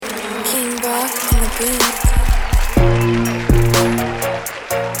Welcome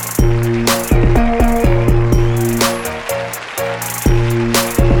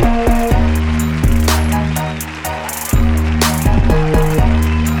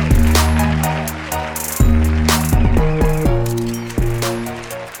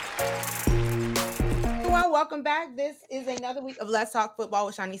back. This is another week of Let's Talk Football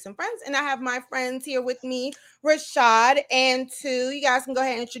with Shanice and Friends, and I have my friends here with me, Rashad and Two. You guys can go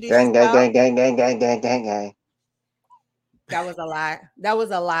ahead and introduce yourself. Gang. That was a lot. That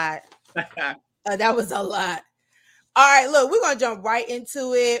was a lot. All right, look, we're going to jump right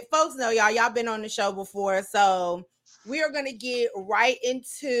into it. Folks know y'all been on the show before, so we are going to get right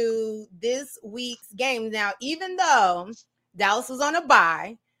into this week's game. Now, even though Dallas was on a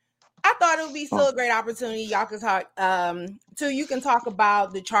bye, I thought it would be still a great opportunity. Y'all can talk, you can talk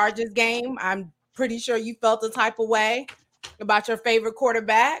about the Chargers game. I'm pretty sure you felt the type of way about your favorite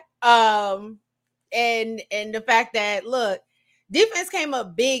quarterback. And the fact that, look, defense came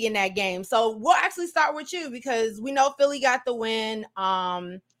up big in that game. So we'll actually start with you because we know Philly got the win.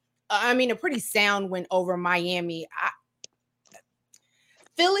 A pretty sound win over Miami.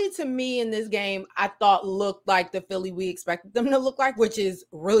 Philly, to me, in this game, I thought looked like the Philly we expected them to look like, which is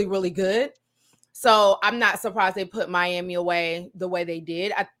really, really good. So I'm not surprised they put Miami away the way they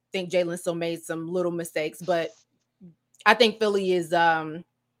did. I think Jalen still made some little mistakes, but I think Philly is Phillying,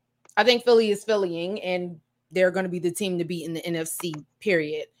 and they're going to be the team to beat in the NFC,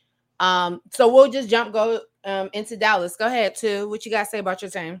 period. So we'll just go into Dallas. Go ahead, Two. What you got to say about your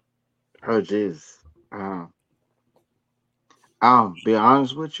team? Oh, jeez. I'll be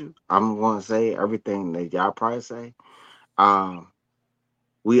honest with you. I'm going to say everything that y'all probably say.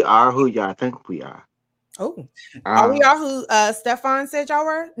 We are who y'all think we are. Oh, are we all who Stefan said y'all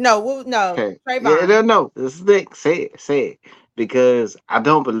were? No. Okay. Yeah, no. This is the say it because I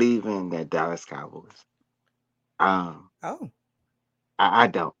don't believe in that Dallas Cowboys. I don't. I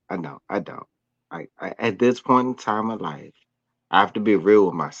don't. At this point in time of life, I have to be real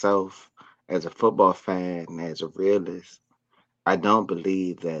with myself as a football fan and as a realist. I don't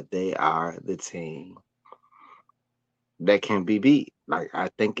believe that they are the team that can be beat. Like, I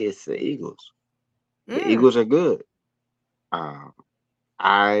think it's the Eagles. The Eagles are good. I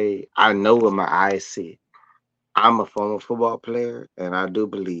know what my eyes see. I'm a former football player, and I do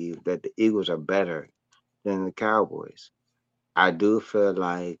believe that the Eagles are better than the Cowboys. I do feel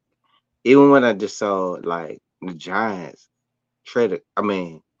like, even when I just saw like the Giants change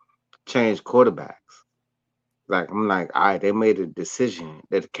quarterbacks. Like, I'm like, all right, they made a decision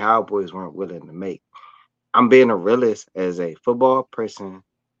that the Cowboys weren't willing to make. I'm being a realist as a football person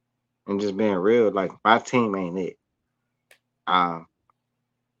and just being real. Like, my team ain't it.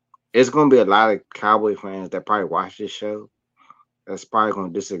 It's going to be a lot of Cowboy fans that probably watch this show that's probably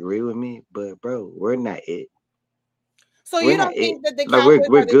going to disagree with me. But, bro, we're not it. So you don't think that the Cowboys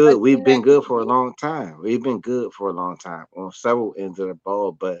we're good. We've been good for a long time. We've been good for a long time on several ends of the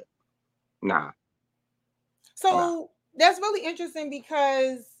ball, but nah. So that's really interesting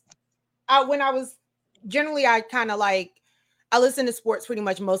because I listen to sports pretty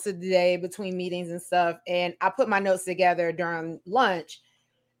much most of the day between meetings and stuff, and I put my notes together during lunch.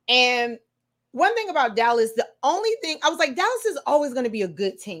 And one thing about Dallas, the only thing I was like, Dallas is always going to be a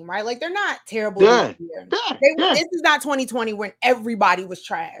good team, right? Like, they're not terrible this year. This is not 2020 when everybody was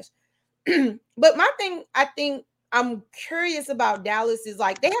trash. But my thing, I think I'm curious about Dallas is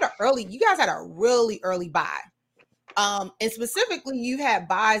like, you guys had a really early bye. And specifically, you had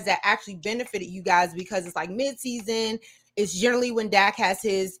buys that actually benefited you guys because it's like mid-season. It's generally when Dak has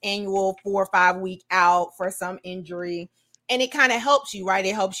his annual 4 or 5 week out for some injury. And it kind of helps you, right?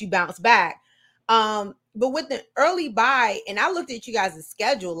 It helps you bounce back. But with the early bye, and I looked at you guys'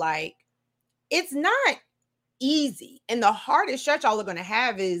 schedule, like, it's not easy. And the hardest stretch y'all are going to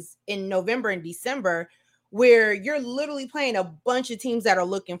have is in November and December, where you're literally playing a bunch of teams that are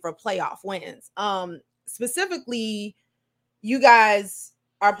looking for playoff wins. Specifically, you guys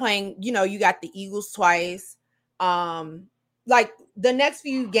are playing, you got the Eagles twice. Like, the next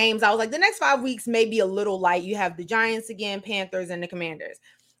few games, I was like, the next 5 weeks may be a little light. You have the Giants again, Panthers, and the Commanders,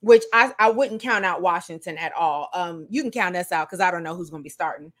 which I wouldn't count out Washington at all. You can count us out because I don't know who's going to be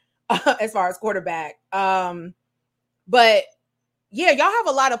starting as far as quarterback. But yeah, y'all have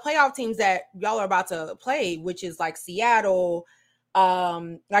a lot of playoff teams that y'all are about to play, which is like Seattle.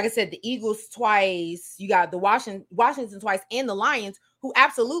 Like I said, the Eagles twice. You got the Washington twice, and the Lions, who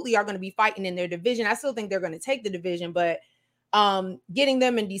absolutely are going to be fighting in their division. I still think they're going to take the division, but getting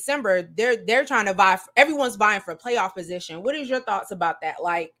them in December, they're trying to vie. Everyone's vying for playoff position. What is your thoughts about that?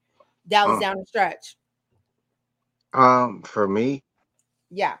 Like, Dallas down the stretch. For me,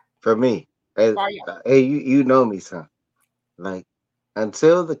 yeah. For me, Hey, you know me, son. Like,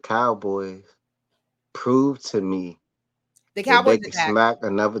 until the Cowboys prove to me that they can smack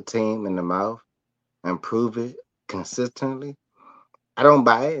another team in the mouth and prove it consistently, I don't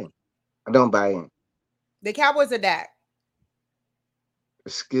buy in. The Cowboys are Dak.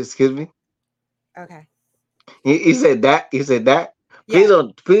 Excuse me. Okay. He said that. He said that. Please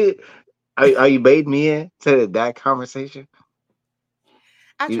don't. Please, are you baiting me in to that conversation?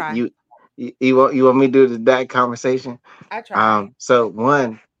 I try. You want me to do that conversation? I try. So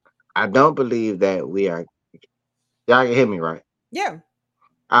one, I don't believe that we are. Y'all can hear me, right? Yeah.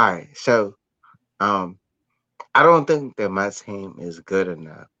 All right. So I don't think that my team is good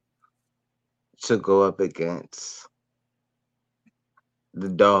enough to go up against the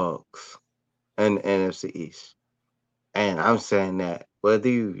dogs in the NFC East. And I'm saying that whether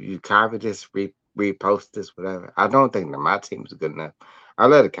you copy this, repost this, whatever, I don't think that my team is good enough. I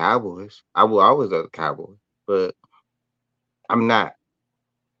love the Cowboys. I will always love the Cowboys, but I'm not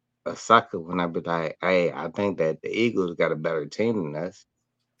a sucker when I be like, hey, I think that the Eagles got a better team than us.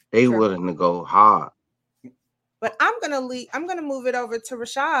 They willing to go hard. But I'm gonna move it over to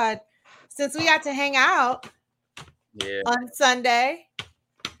Rashad since we got to hang out on Sunday.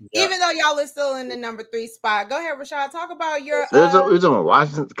 Yeah. Even though y'all are still in the number 3 spot. Go ahead, Rashad. Talk about your You're talking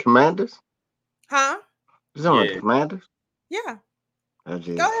Washington Commanders? Huh? You're talking Commanders? Yeah. Oh,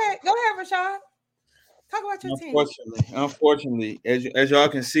 go ahead, Rashad. Talk about your team. Unfortunately, as y'all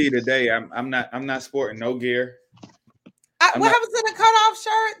can see today, I'm not sporting no gear. What happened to the cutoff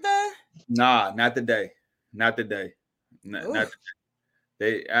shirt? Nah, not today. Not today. Not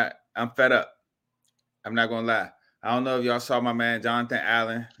today. I'm fed up. I'm not gonna lie. I don't know if y'all saw my man Jonathan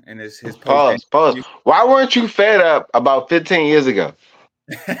Allen and his post. Pause. Why weren't you fed up about 15 years ago?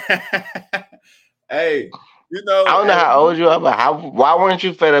 Hey, you know, I don't know how old you are, but why weren't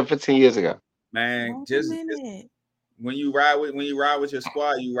you fed up 15 years ago? Man, just when you ride with your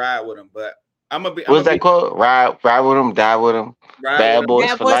squad, you ride with them. But I'm gonna be. What's that quote? Ride with them, die with them. Bad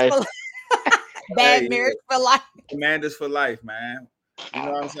boys for life. Bad marriage for life. Commanders for life, man. You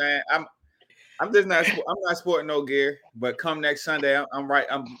know what I'm saying? I'm just not. I'm not sporting no gear. But come next Sunday, I'm right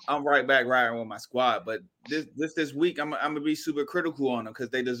back riding with my squad. But this week, I'm gonna be super critical on them because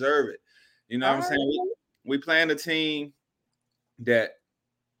they deserve it. You know what I'm saying? We playing a team that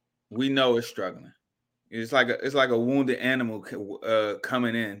we know is struggling. It's like a wounded animal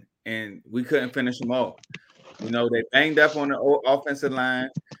coming in, and we couldn't finish them off. You know, they banged up on the offensive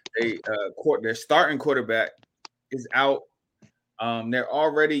line. Their starting quarterback is out. They're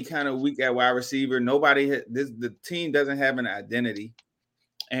already kind of weak at wide receiver. The team doesn't have an identity.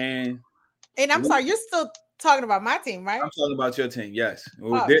 And I'm sorry, you're still talking about my team, right? I'm talking about your team, yes.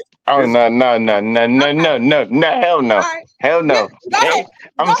 No, hell no. Right. Hell no.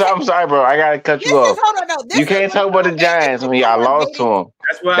 I'm sorry, bro. I gotta cut you off. You can't talk about the Giants when y'all lost to them.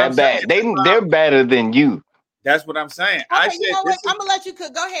 That's what I'm saying. They're better than you. That's what I'm saying. Okay, you know what? I'm gonna let you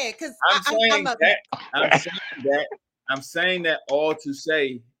go ahead because I'm saying that all to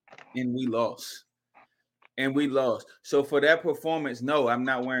say, and we lost. So for that performance, no, I'm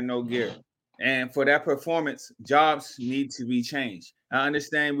not wearing no gear. And for that performance, jobs need to be changed. I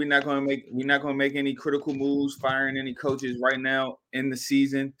understand we're not going to make any critical moves, firing any coaches right now in the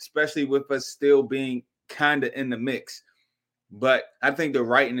season, especially with us still being kind of in the mix. But I think the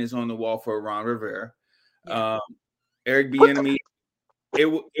writing is on the wall for Ron Rivera. Yeah. Eric Bieniemy,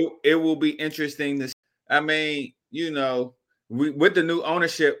 it will be interesting to see. I mean, you know, with the new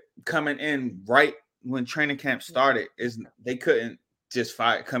ownership coming in right when training camp started, they couldn't just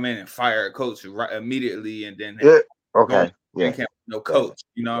come in and fire a coach immediately and then no coach.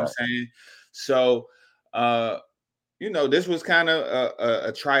 You know what I'm saying? So, you know, this was kind of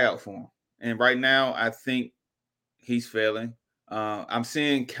a tryout for him, and right now I think he's failing. I'm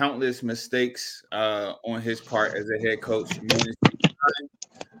seeing countless mistakes on his part as a head coach.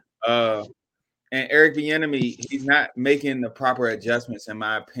 And Eric Bieniemy, he's not making the proper adjustments, in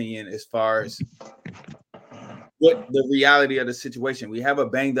my opinion, as far as what the reality of the situation. We have a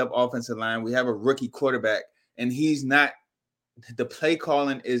banged up offensive line. We have a rookie quarterback, and the play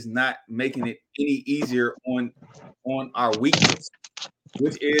calling is not making it any easier on our weakness,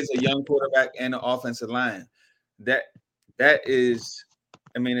 which is a young quarterback and an offensive line. That is,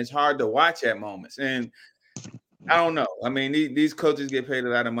 I mean, it's hard to watch at moments. And I don't know. I mean, these coaches get paid a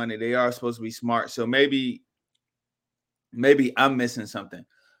lot of money. They are supposed to be smart. So maybe I'm missing something.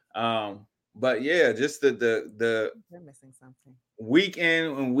 But yeah, just the you're missing something. Week in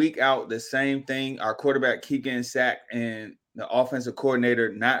and week out, the same thing. Our quarterback keep getting sacked, and the offensive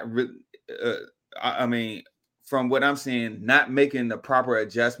coordinator not really. I mean, from what I'm seeing, not making the proper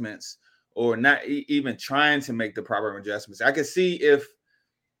adjustments or not even trying to make the proper adjustments. I could see if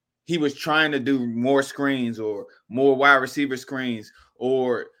he was trying to do more screens or more wide receiver screens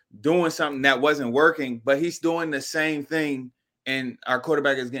or doing something that wasn't working, but he's doing the same thing and our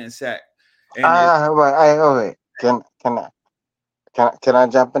quarterback is getting sacked. And wait. Can I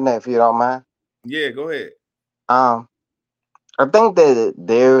jump in there if you don't mind? Yeah, go ahead. I think that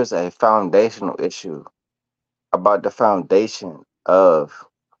there's a foundational issue about the foundation of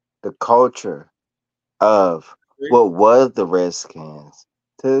the culture of what was the Redskins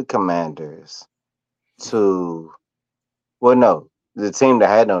to the Commanders to, well, no, the team that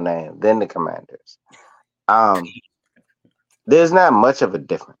had no name, then the Commanders. There's not much of a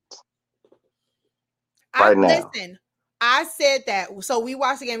difference right now. Listen, I said that. So we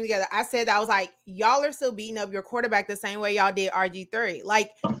watched the game together. I said that I was like, y'all are still beating up your quarterback the same way y'all did RG3.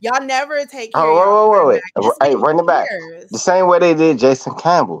 Like, y'all never take care of your quarterback. Hey, run it back. The same way they did Jason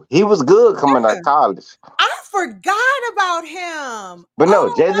Campbell. He was good coming out of college. I forgot about him. But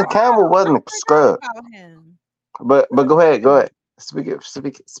no, Jason Campbell wasn't a scrub. But go ahead. Speaker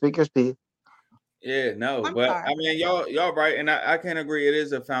speak. Yeah, no, I mean, y'all right, and I can agree. It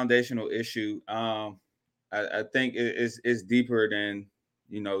is a foundational issue. I think it's deeper than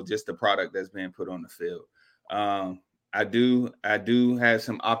just the product that's being put on the field. I do have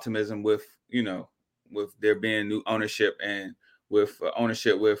some optimism with with there being new ownership and with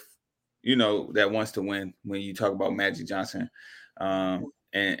ownership with that wants to win. When you talk about Magic Johnson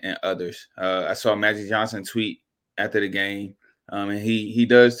and others, I saw Magic Johnson tweet after the game. And he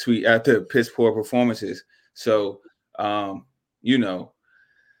does tweet after piss poor performances. So,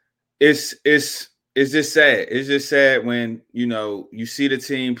 it's just sad. It's just sad when, you see the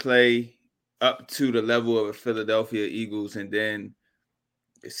team play up to the level of a Philadelphia Eagles and then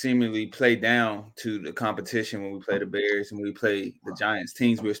seemingly play down to the competition when we play the Bears and we play the Giants,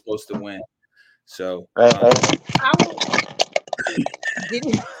 teams we're supposed to win. So,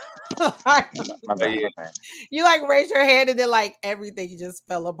 you like raise your hand and then like everything just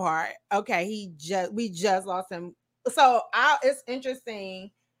fell apart. Okay, we just lost him. So it's interesting.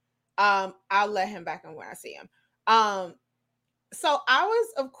 I'll let him back on when I see him. So I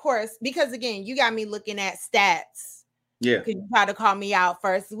was, of course, because again, you got me looking at stats. Yeah. Because you tried to call me out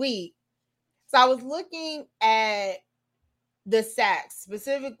first week. So I was looking at the sacks.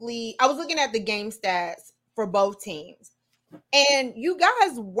 Specifically, I was looking at the game stats for both teams. And you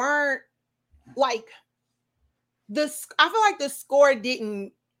guys weren't like I feel like the score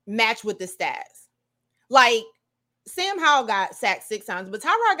didn't match with the stats. Like Sam Howell got sacked 6 times, but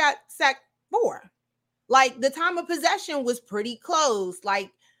Tyrod got sacked 4. Like the time of possession was pretty close. Like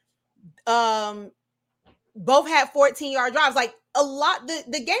both had 14-yard drives. Like a lot,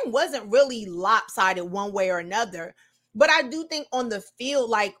 the game wasn't really lopsided one way or another. But I do think on the field,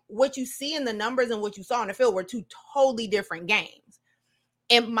 like what you see in the numbers and what you saw on the field were 2 totally different games.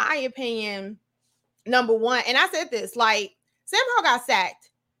 In my opinion, number one, and I said this, like Sam Howell got sacked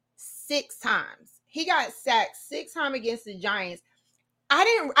 6 times. He got sacked 6 times against the Giants. I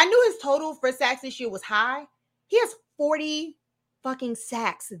knew his total for sacks this year was high. He has 40 fucking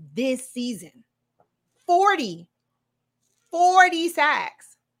sacks this season. 40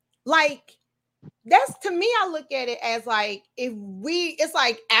 sacks. Like, that's, to me, I look at it as like, it's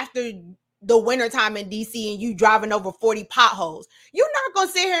like after the wintertime in DC and you driving over 40 potholes, you're not going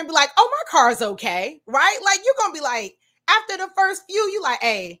to sit here and be like, oh, my car's okay, right? Like, you're going to be like, after the first few, you like,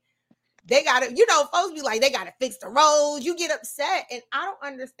 hey, they got to, folks be like, they got to fix the roads. You get upset. And I don't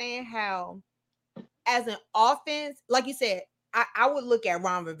understand how, as an offense, like you said, I would look at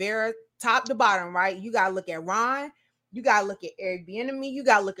Ron Rivera top to bottom, right? You got to look at Ron. You got to look at Eric Bieniemy. You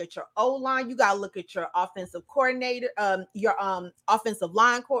got to look at your O-line. You got to look at your offensive coordinator, your offensive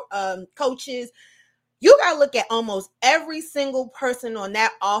line coaches. You got to look at almost every single person on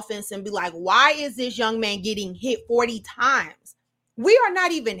that offense and be like, why is this young man getting hit 40 times? We are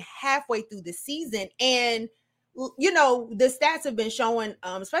not even halfway through the season. And, the stats have been showing,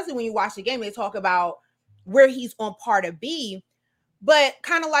 especially when you watch the game, they talk about where he's on part of B. But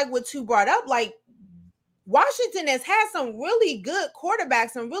kind of like what Two brought up, like, Washington has had some really good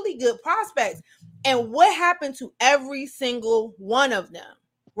quarterbacks, some really good prospects. And what happened to every single one of them,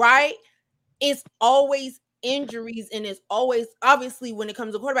 right? It's always injuries, and it's always, obviously, when it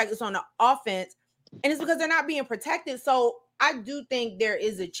comes to quarterback, it's on the offense. And it's because they're not being protected. So I do think there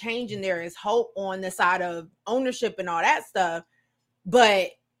is a change and there is hope on the side of ownership and all that stuff.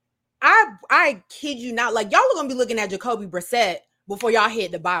 But I kid you not, like, y'all are going to be looking at Jacoby Brissett before y'all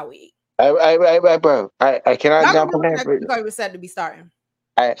hit the bye week. Bro, I cannot jump in there. Jacoby Brissett to be starting.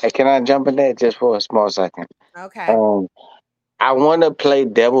 I cannot jump in there just for a small second. Okay. I want to play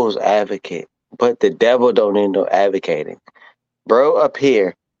devil's advocate, but the devil don't need no advocating. Bro, up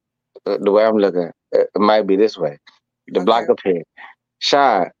here, the way I'm looking, it might be this way. The block up here.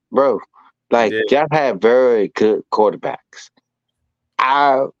 Shy, bro, like, y'all have very good quarterbacks.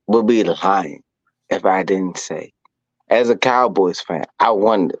 I would be lying if I didn't say, as a Cowboys fan, I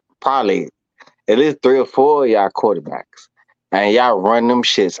won probably at least 3 or 4 of y'all quarterbacks. And y'all run them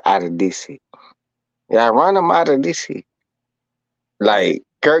shits out of DC. Y'all run them out of DC. Like,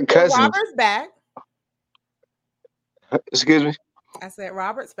 Kirk Cousins. Robert's back. Excuse me? I said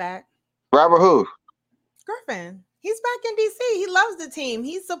Robert's back. Robert who? Griffin. He's back in DC. He loves the team.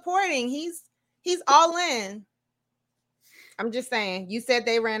 He's supporting. He's all in. I'm just saying. You said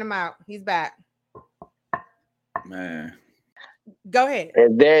they ran him out. He's back. Man. Go ahead.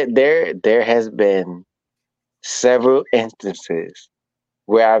 There has been several instances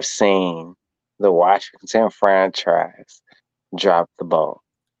where I've seen the Washington franchise drop the ball.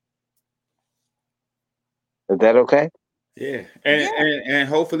 Is that okay? Yeah, and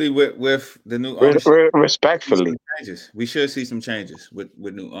hopefully with the new ownership, respectfully, we should see some changes with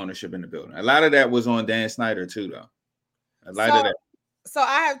new ownership in the building. A lot of that was on Dan Snyder too, though. A lot of that. So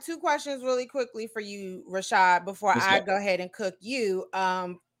I have 2 questions really quickly for you, Rashad, before I go ahead and cook you.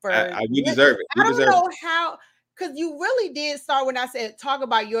 You deserve it. I don't know how, because you really did start when I said talk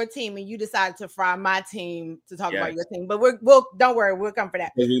about your team, and you decided to fry my team to talk about your team. But we'll don't worry, we'll come for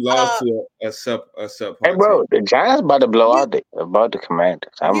that. Because we lost to a sub. Hey, bro, the Giants about to blow out the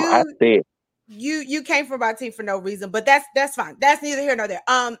Commanders. I see it. You came for my team for no reason, but that's fine. That's neither here nor there.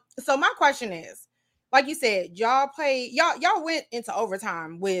 So my question is, like you said, y'all went into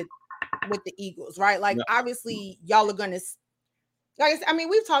overtime with the Eagles, right? Like, obviously, y'all are gonna. I mean,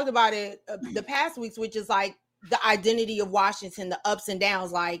 we've talked about it the past weeks, which is like the identity of Washington, the ups and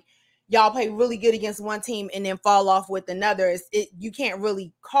downs. Like, y'all play really good against one team and then fall off with another. You can't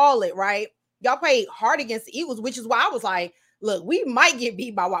really call it, right? Y'all played hard against the Eagles, which is why I was like, look, we might get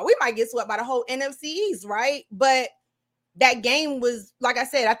beat by what? We might get swept by the whole NFC East, right? But that game was, like I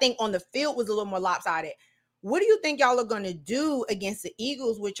said, I think on the field was a little more lopsided. What do you think y'all are going to do against the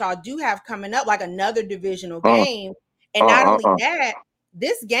Eagles, which y'all do have coming up, like another divisional game? And not only that,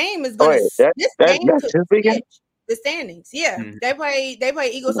 this game is going to switch the standings. Yeah, they play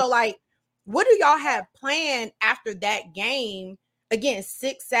Eagles. So, like, what do y'all have planned after that game? Again,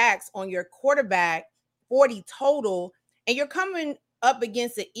 6 sacks on your quarterback, 40 total, and you're coming up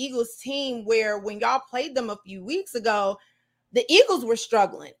against the Eagles team where when y'all played them a few weeks ago, the Eagles were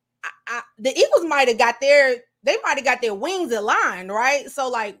struggling. The Eagles might have got their wings aligned, right? So,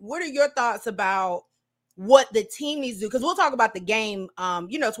 like, what are your thoughts about what the team needs to do? Because we'll talk about the game,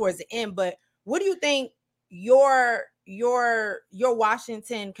 towards the end. But what do you think your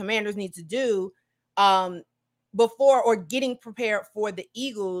Washington Commanders need to do before or getting prepared for the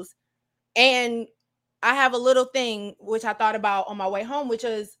Eagles? And I have a little thing which I thought about on my way home, which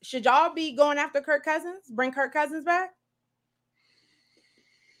is, should y'all be going after Kirk Cousins? Bring Kirk Cousins back?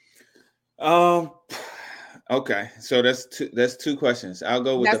 Okay. So that's 2 questions. I'll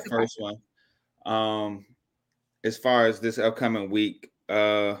go with the first one. As far as this upcoming week,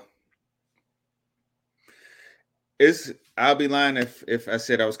 I'll be lying if I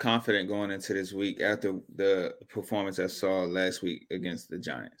said I was confident going into this week after the performance I saw last week against the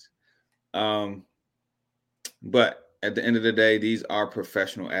Giants. But at the end of the day, these are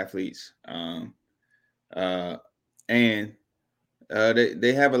professional athletes. And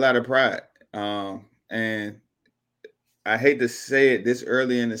they have a lot of pride. And I hate to say it this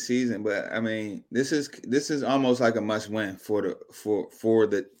early in the season, but I mean, this is almost like a must win for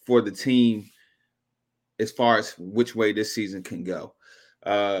the team as far as which way this season can go.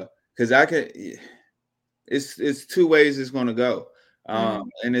 Because it's 2 ways it's going to go.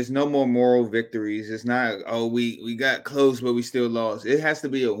 And there's no more moral victories. It's not, we got close, but we still lost. It has to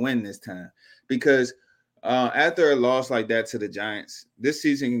be a win this time, because after a loss like that to the Giants, this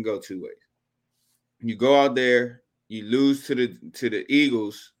season can go 2 ways. You go out there, you lose to the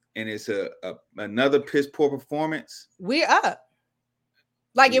Eagles, and it's another piss poor performance. We're up.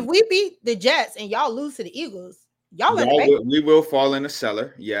 Like, if we beat the Jets and y'all lose to the Eagles, we will fall in the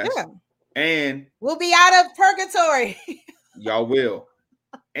cellar. Yes. Yeah. And we'll be out of purgatory. Y'all will.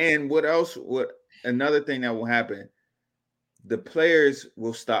 And what else? Another thing that will happen, the players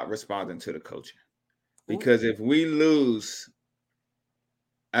will stop responding to the coaching. Because if we lose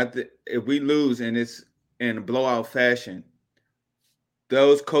and it's in a blowout fashion,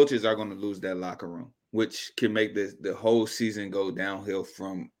 those coaches are going to lose that locker room, which can make the whole season go downhill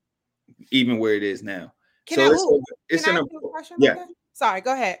from even where it is now. Sorry,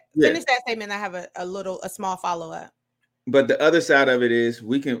 go ahead. Finish that statement. I have a small follow-up. But the other side of it is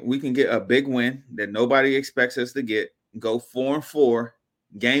we can get a big win that nobody expects us to get, go 4-4,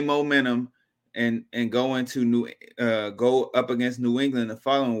 gain momentum, and go into go up against New England the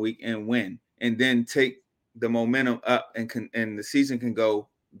following week and win, and then take the momentum up, and the season can go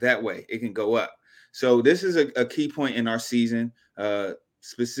that way. It can go up. So this is a key point in our season,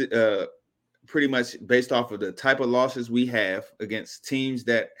 pretty much based off of the type of losses we have against teams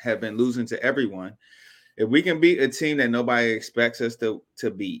that have been losing to everyone. If we can beat a team that nobody expects us to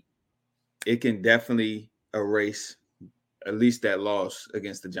beat, it can definitely erase at least that loss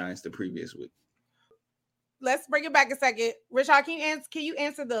against the Giants the previous week. Let's bring it back a second. Rashad, can you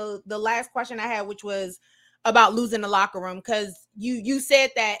answer the last question I had, which was about losing the locker room? Because you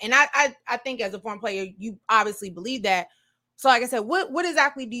said that, and I think as a former player, you obviously believe that. So like I said, what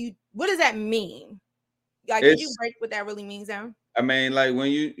exactly what does that mean? Like, can you break what that really means down? I mean, like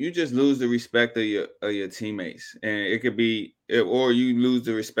when you just lose the respect of your teammates, and it could be, or you lose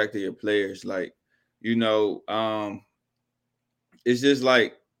the respect of your players. Like, it's just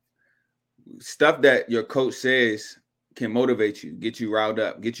like stuff that your coach says can motivate you, get you riled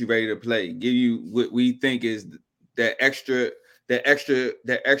up, get you ready to play, give you what we think is that extra,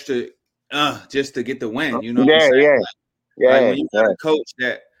 just to get the win. You know what I'm saying? Like when you got a coach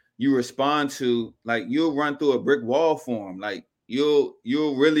that you respond to, like you'll run through a brick wall for him. Like you'll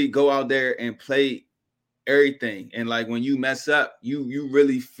really go out there and play everything. And like when you mess up, you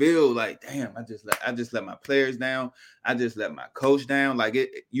really feel like, damn, I just let my players down. I just let my coach down. Like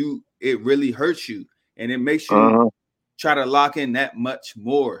it really hurts you, and it makes you try to lock in that much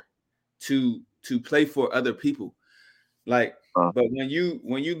more to play for other people. Like, but when you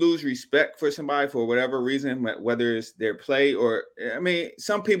lose respect for somebody for whatever reason, whether it's their play or, I mean,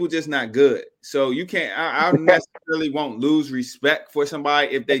 some people just not good. So you can't, I necessarily won't lose respect for somebody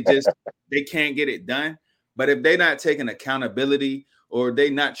if they can't get it done. But if they're not taking accountability or they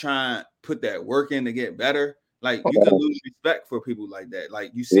not trying to put that work in to get better, like you can lose respect for people like that.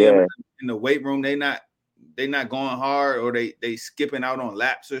 Like you see them in the weight room, they not going hard, or they skipping out on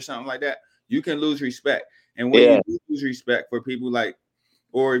laps or something like that. You can lose respect. And when you do lose respect for people, like,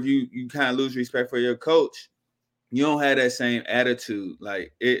 or if you kind of lose respect for your coach, you don't have that same attitude.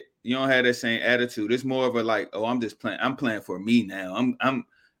 Like you don't have that same attitude. It's more of a like, oh, I'm just playing. I'm playing for me now.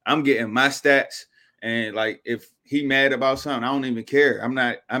 I'm getting my stats. And like, if he mad about something, I don't even care. I'm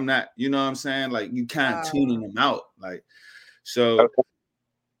not. You know what I'm saying? Like you kind of tuning him out. Like, so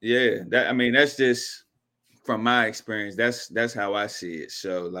yeah. That's just from my experience. That's how I see it.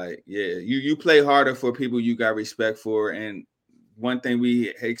 So like, yeah, you play harder for people you got respect for. And one thing we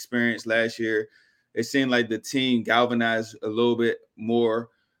experienced last year, it seemed like the team galvanized a little bit more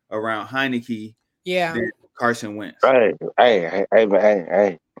around Heineke than Carson Wentz. Right.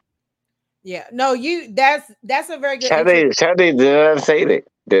 Hey. Yeah. No, that's a very good. Shade, did I say that?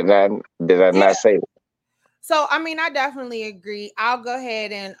 Did I not say that? So, I mean, I definitely agree. I'll go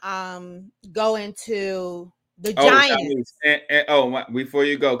ahead and go into the Giants. Before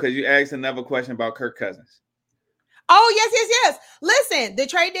you go, because you asked another question about Kirk Cousins. Oh, yes. Listen, the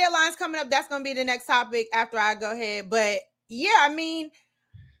trade deadline's coming up. That's going to be the next topic after I go ahead. But, yeah, I mean,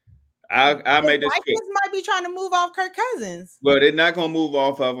 I made this Vikings might be trying to move off Kirk Cousins. Well, they're not going to move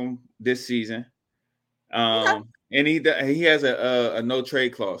off of him this season. Okay. And he has a no trade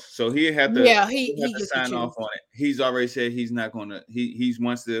clause, so he had to he sign off on it. He's already said he's not going to. He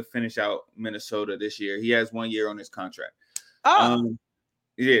wants to finish out Minnesota this year. He has 1 year on his contract.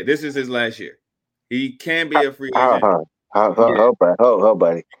 This is his last year. He can be a free agent. Hold,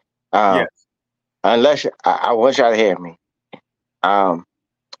 buddy. Unless I want y'all to hear me.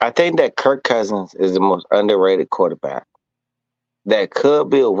 I think that Kirk Cousins is the most underrated quarterback that could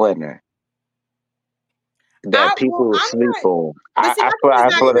be a winner. That people sleep on. I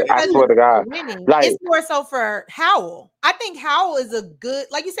swear to God. Like, it's more so for Howell. I think Howell is a good,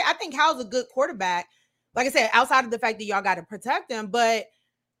 like you said, I think Howell's a good quarterback. Like I said, outside of the fact that y'all got to protect him, but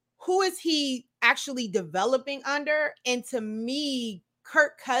who is he actually developing under? And to me,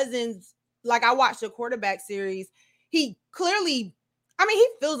 Kirk Cousins, like I watched the quarterback series, he clearly, he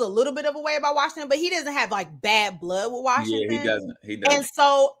feels a little bit of a way about Washington, but he doesn't have like bad blood with Washington. Yeah, he doesn't. And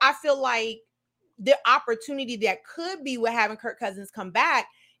so I feel like the opportunity that could be with having Kirk Cousins come back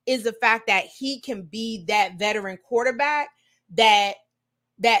is the fact that he can be that veteran quarterback that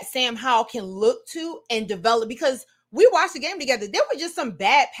Sam Howell can look to and develop, because we watched the game together. There were just some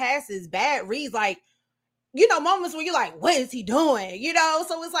bad passes, bad reads, like, moments where you're like, what is he doing?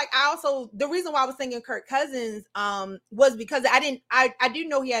 So it's like, the reason why I was thinking Kirk Cousins was because I do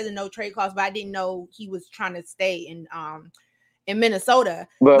know he has a no trade clause, but I didn't know he was trying to stay in in Minnesota.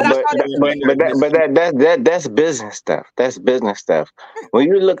 But that's business stuff. That's business stuff. When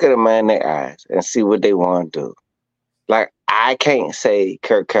you look at a man in their eyes and see what they want to do, like I can't say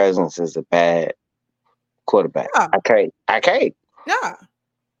Kirk Cousins is a bad quarterback. Yeah. I can't. No,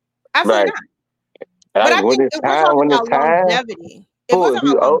 absolutely not. But I think if we're talking about longevity, if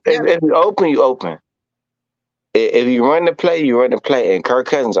you open, you open. If you run the play, you run the play. And Kirk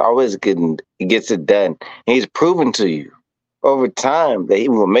Cousins always gets it done. And he's proven to you over time that he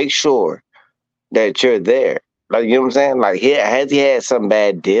will make sure that you're there. Like, you know what I'm saying? Like, has he had some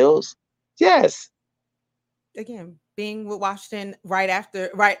bad deals? Yes. Again, being with Washington right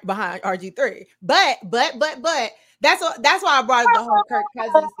behind RG3. But that's why I brought up the whole Kirk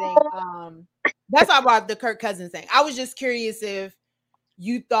Cousins thing. That's why I brought up the Kirk Cousins thing. I was just curious if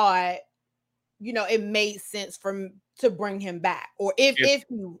you thought, it made sense to bring him back, or if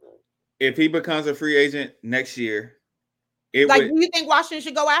he becomes a free agent next year, do you think Washington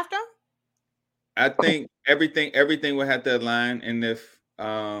should go after him? I think everything would have to align, and if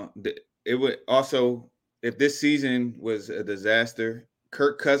it would also, if this season was a disaster,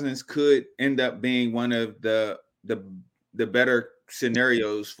 Kirk Cousins could end up being one of the better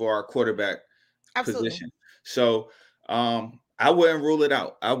scenarios for our quarterback position. So I wouldn't rule it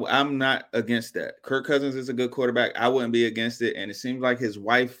out. I'm not against that. Kirk Cousins is a good quarterback. I wouldn't be against it. And it seems like his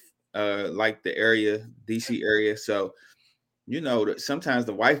wife liked the area, DC area. So, sometimes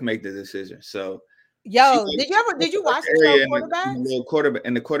the wife make the decision. So, did you watch the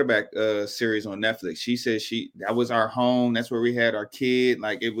quarterback series on Netflix? She said that was our home. That's where we had our kid.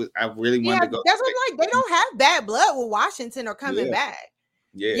 Like, it was. I really wanted to go. That's what they don't have bad blood with Washington or coming back.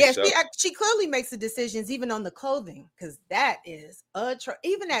 Yeah. She clearly makes the decisions even on the clothing, because that is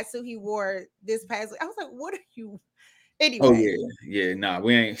even that suit he wore this past week. I was like, what are you? Anyway. Oh yeah. Nah,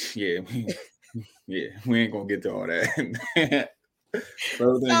 we ain't. Yeah, we ain't gonna get to all that.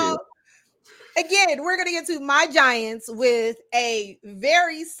 So, again, we're gonna get to my Giants with a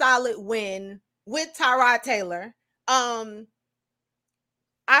very solid win with Tyrod Taylor. I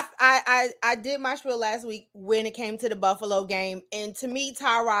did my spiel last week when it came to the Buffalo game, and to me,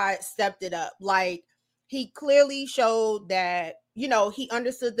 Tyrod stepped it up. Like, he clearly showed that, he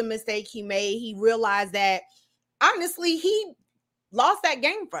understood the mistake he made. He realized that, honestly, he lost that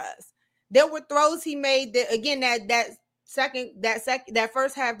game for us. There were throws he made that, again, that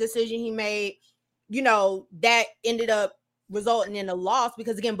first half decision he made, that ended up resulting in a loss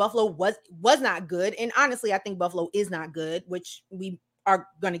because, again, Buffalo was not good. And honestly, I think Buffalo is not good, which we are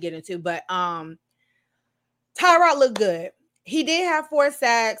going to get into. But Tyrod looked good. He did have 4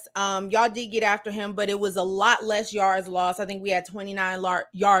 sacks. Y'all did get after him, but it was a lot less yards lost. I think we had 29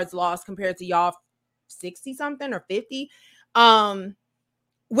 yards lost compared to y'all 60 something or 50.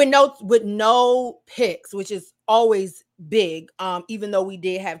 With no picks, which is always big. Even though we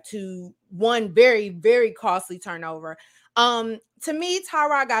did have one very, very costly turnover. To me,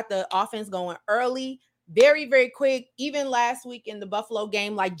 Tyrod got the offense going early, very, very quick. Even last week in the Buffalo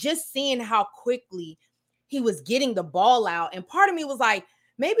game, like, just seeing how quickly he was getting the ball out. And part of me was like,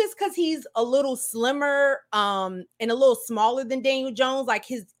 maybe it's because he's a little slimmer and a little smaller than Daniel Jones. Like,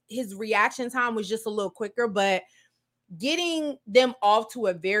 his reaction time was just a little quicker. But getting them off to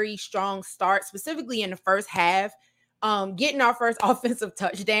a very strong start, specifically in the first half, getting our first offensive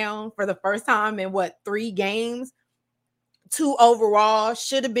touchdown for the first time in 3 games, 2 overall,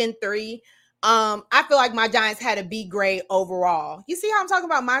 should have been 3. I feel like my Giants had a B grade overall. You see how I'm talking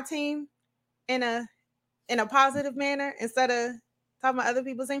about my team in a positive manner instead of talking about other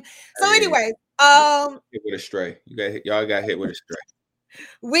people's team. So anyway, hit with a stray. Y'all got hit with a stray.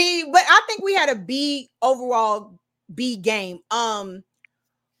 But I think we had a B overall, B game.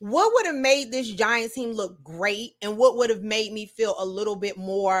 What would have made this Giants team look great and what would have made me feel a little bit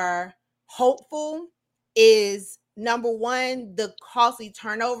more hopeful is, number one, the costly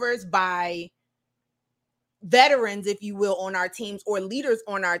turnovers by veterans, if you will, on our teams or leaders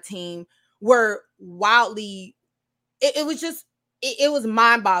on our team were wildly, it was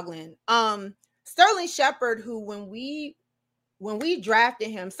mind-boggling. Sterling Shepard, who when we drafted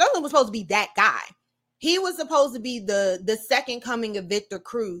him, Sterling was supposed to be that guy. He was supposed to be the second coming of Victor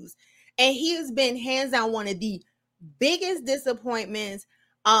Cruz. And he has been hands down one of the biggest disappointments.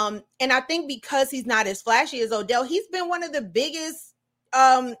 And I think because he's not as flashy as Odell, he's been one of the biggest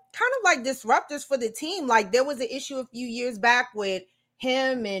kind of like disruptors for the team. Like, there was an issue a few years back with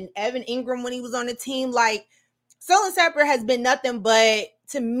him and Evan Ingram when he was on the team. Like, Sterling Shepard has been nothing but,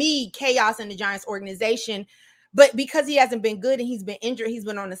 to me, chaos in the Giants organization. But because he hasn't been good and he's been injured, he's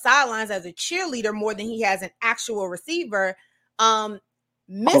been on the sidelines as a cheerleader more than he has an actual receiver.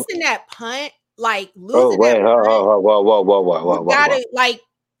 Missing that punt, Like losing whoa. Gotta like.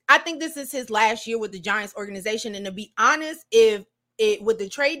 I think this is his last year with the Giants organization, and to be honest, if it with the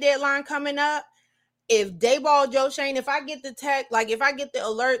trade deadline coming up, if Dayball, Joe Shane, if I get the if I get the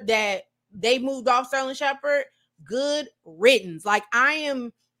alert that they moved off Sterling Shepard, good riddance. Like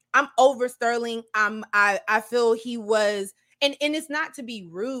I'm over Sterling. I feel he was, and it's not to be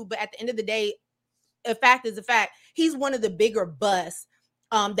rude, but at the end of the day, a fact is a fact. He's one of the bigger busts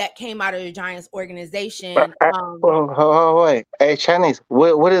that came out of the Giants organization. Wait. Hey, Chinese,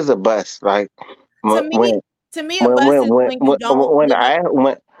 what is a bust? Like to me, a bust is when you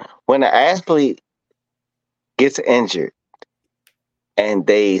don't when an athlete gets injured and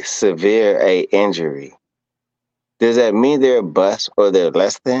they severe a injury, does that mean they're a bust or they're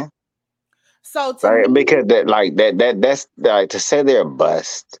less than? So to me, because that's like to say they're a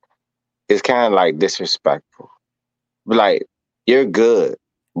bust is kind of like disrespectful. Like you're good,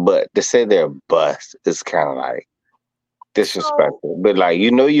 but to say they're a bust is kind of like disrespectful. But like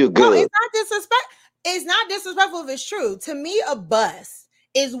you're good. No, it's not disrespect. It's not disrespectful if it's true. To me, a bust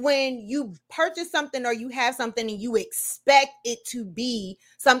is when you purchase something or you have something and you expect it to be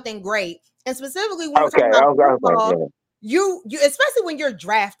something great. And specifically when we're talking about football, you especially when you're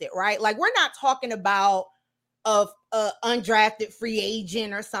drafted, right? Like we're not talking about a undrafted free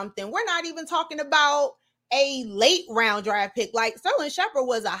agent or something. We're not even talking about a late round draft pick. Like Sterling Shepard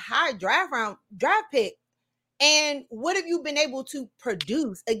was a high draft pick. And what have you been able to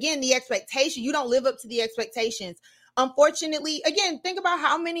produce? Again, the expectation, you don't live up to the expectations. Unfortunately, again, think about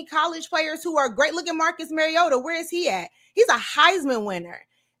how many college players who are great. Look at Marcus Mariota. Where is he at? He's a Heisman winner.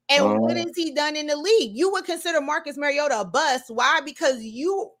 And what has he done in the league? You would consider Marcus Mariota a bust. Why? Because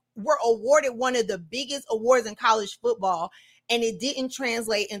you were awarded one of the biggest awards in college football, and it didn't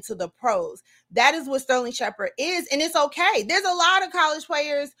translate into the pros. That is what Sterling Shepard is, and it's okay. There's a lot of college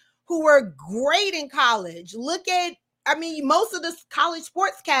players who were great in college. Look at, most of the college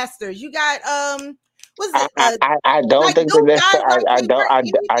sportscasters. You got what's it? I don't think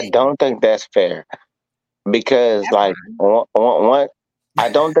I don't think that's fair because one, I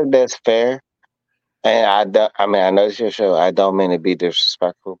don't think that's fair, and I know it's your show. I don't mean to be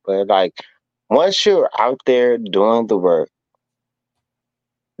disrespectful, but like once you're out there doing the work,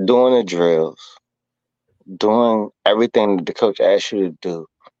 doing the drills, doing everything that the coach asks you to do,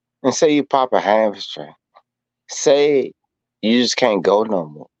 and say you pop a hamstring, say you just can't go no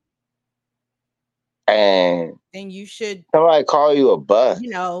more, and you should somebody call you a bust.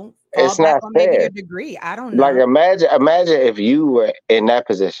 It's not fair. Maybe your degree. I don't know. Like imagine if you were in that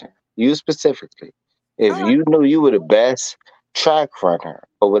position, you specifically, if you knew you were the best track runner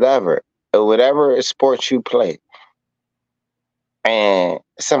or whatever sports you play, and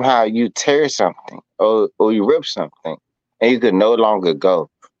somehow you tear something or you rip something and you could no longer go.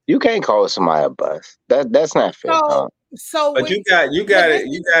 You can't call somebody a bust. That's not fair. But you got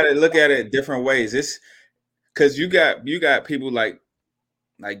to look at it different ways. It's because you got people like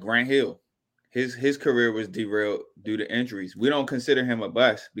Grant Hill. His career was derailed due to injuries. We don't consider him a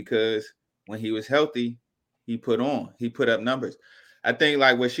bust because when he was healthy, he put up numbers. I think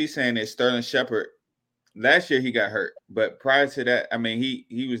like what she's saying is Sterling Shepard. Last year he got hurt, but prior to that,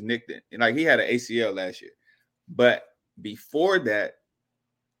 he was nicked. Like he had an ACL last year, but before that,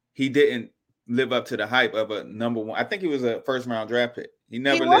 he didn't live up to the hype of a number one. I think he was a first round draft pick. He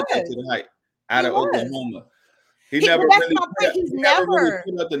never lived up to the hype out of Oklahoma. He never really put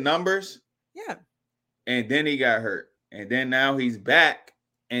up the numbers. Yeah. And then he got hurt. And then now he's back.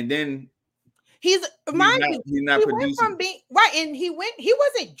 And then he's not producing. From being right. And he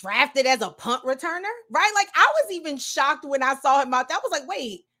wasn't drafted as a punt returner, right? Like I was even shocked when I saw him out there. I was like,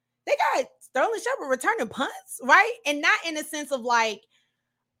 wait, they got Sterling Shepard returning punts, right? And not in a sense of like,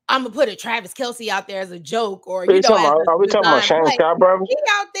 I'm gonna put a Travis Kelce out there as a joke, or are we talking about Shannon Sharp brothers? He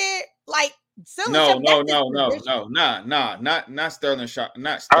out there like not Sterling Sharp,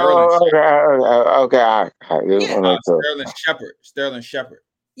 not Sterling. Okay. Sterling Shepard.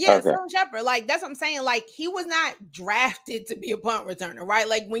 Yeah, Sterling Shepard. Like that's what I'm saying. Like he was not drafted to be a punt returner, right?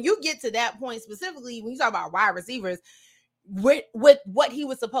 Like when you get to that point, specifically when you talk about wide receivers, with what he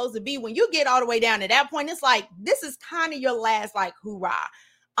was supposed to be, when you get all the way down to that point, it's like this is kind of your last like hoorah.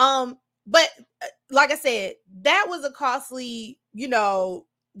 But like I said, that was a costly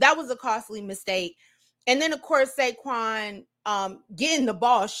mistake. And then of course Saquon getting the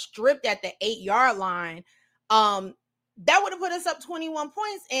ball stripped at the 8-yard line, that would have put us up 21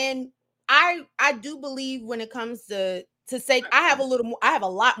 points. And I do believe when it comes to Saquon, I have a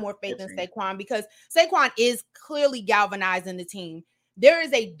lot more faith in Saquon because Saquon is clearly galvanizing the team. There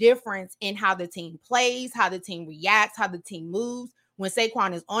is a difference in how the team plays, how the team reacts, how the team moves when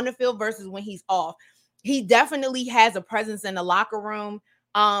Saquon is on the field versus when he's off. He definitely has a presence in the locker room.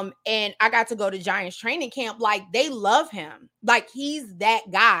 And I got to go to Giants training camp. Like, they love him. Like, he's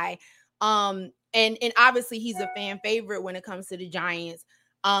that guy. And obviously he's a fan favorite when it comes to the Giants.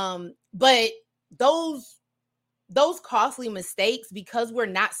 But those costly mistakes, because we're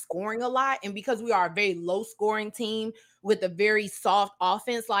not scoring a lot and because we are a very low scoring team with a very soft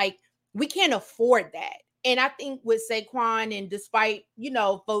offense, like, we can't afford that. And I think with Saquon, and despite,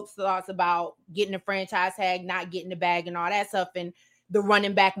 folks' thoughts about getting a franchise tag, not getting the bag and all that stuff, and the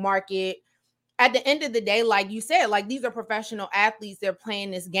running back market, at the end of the day, like you said, like, these are professional athletes. They're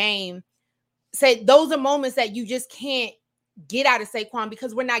playing this game. Say those are moments that you just can't get out of Saquon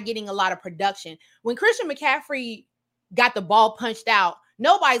because we're not getting a lot of production. When Christian McCaffrey got the ball punched out,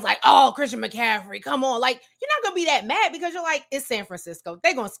 nobody's like, oh, Christian McCaffrey, come on. Like, you're not going to be that mad because you're like, it's San Francisco.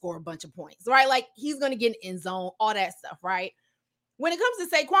 They're going to score a bunch of points, right? Like, he's going to get in zone, all that stuff, right? When it comes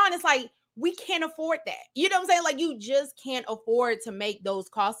to Saquon, it's like, we can't afford that. You know what I'm saying? Like, you just can't afford to make those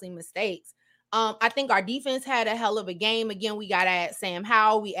costly mistakes. I think our defense had a hell of a game. Again, we got to add Sam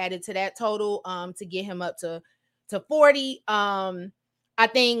Howell. We added to that total to get him up to 40. I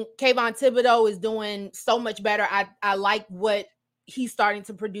think Kayvon Thibodeau is doing so much better. I like what he's starting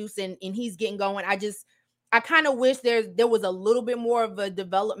to produce and he's getting going. I kind of wish there was a little bit more of a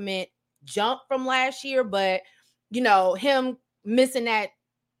development jump from last year, but him missing that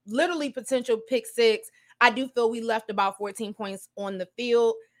literally potential pick six, I do feel we left about 14 points on the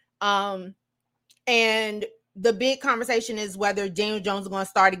field. And the big conversation is whether Daniel Jones is going to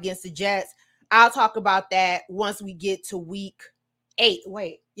start against the Jets. I'll talk about that once we get to week 8.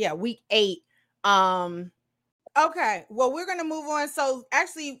 Week 8. Okay, well, we're going to move on. So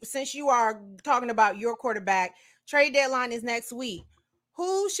actually, since you are talking about your quarterback, trade deadline is next week.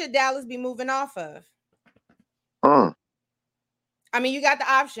 Who should Dallas be moving off of? I mean, you got the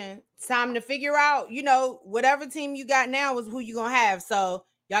option. It's time to figure out, whatever team you got now is who you're going to have. So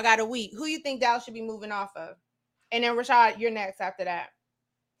y'all got a week. Who you think Dallas should be moving off of? And then, Rashad, you're next after that.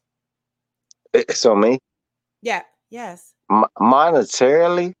 So me? Yeah. Yes.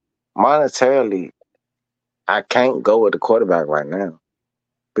 Monetarily, I can't go with the quarterback right now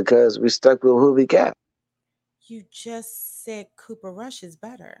because we stuck with who we got. You just said Cooper Rush is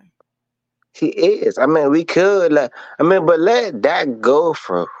better. He is. I mean, we could. But let that go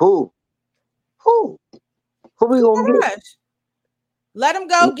for who? Who we gonna get? Let him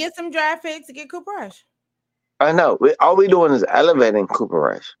go. Get some draft picks to get Cooper Rush. I know. All we doing is elevating Cooper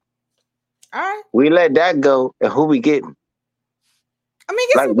Rush. All right. We let that go, and who we getting? I mean,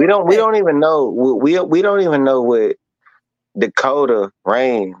 like we don't even know. We don't even know what Dakota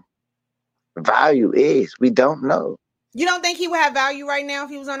Rain value is. We don't know. You don't think he would have value right now if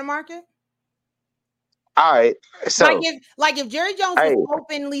he was on the market? All right, so like if Jerry Jones was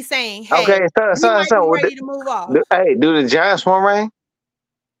openly saying, "Hey, okay, so ready to move off." Do the Giants want Rain?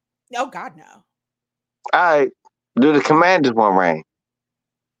 Oh God, no. All right, do the Commanders want Rain?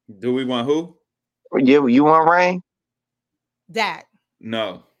 Do we want who? You want Rain? That.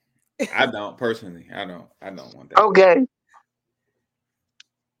 No, I don't personally. I don't want that. Okay.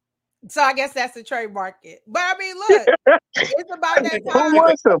 So I guess that's the trade market. But I mean, look, it's about that time. Who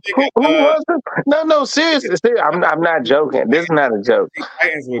wants him? Who wants him? No, seriously. I'm not joking. This is not a joke. The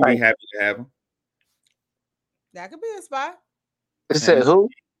Titans would be happy to have him. That could be a spot. It said who?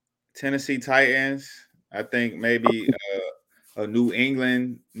 Tennessee Titans. I think maybe a New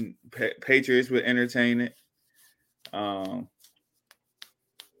England Patriots would entertain it. I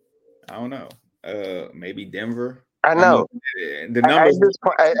don't know. Maybe Denver. I know. The numbers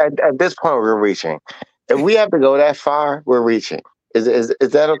at this point we're reaching. If we have to go that far, we're reaching. Is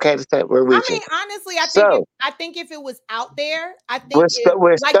that okay to say we're reaching? I mean, honestly, I think if it was out there, I think we're stuck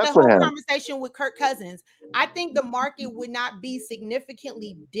the whole with him. Conversation with Kirk Cousins, I think the market would not be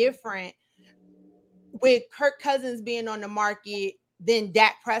significantly different with Kirk Cousins being on the market than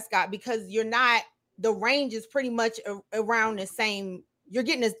Dak Prescott, because the range is pretty much around the same. You're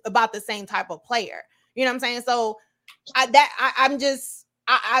getting about the same type of player. You know what I'm saying? So I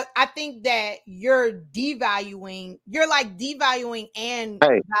think that you're devaluing and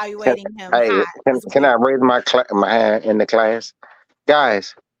evaluating him. Can I raise my hand in the class?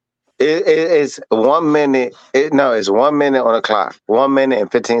 Guys, it's 1 minute. It's 1 minute on the clock. 1 minute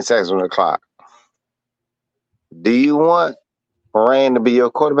and 15 seconds on the clock. Do you want Rain to be your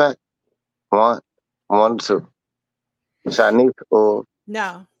quarterback? One, 2. Shanique or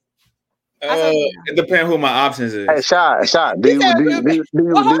no? It depends who my options is. Hey, Shot. Do you want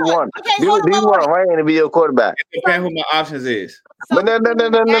Rain to be your quarterback? It depends who my options is. But no.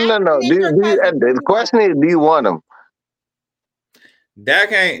 The question is, do you want him?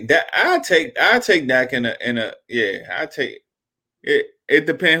 Dak ain't that. I take Dak in a yeah. I take it. It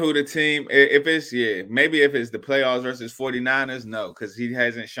depends who the team. If it's maybe if it's the playoffs versus 49ers, no, because he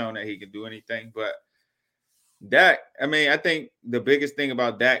hasn't shown that he can do anything. But Dak, I mean, I think the biggest thing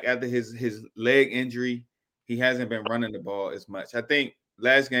about Dak after his leg injury, he hasn't been running the ball as much. I think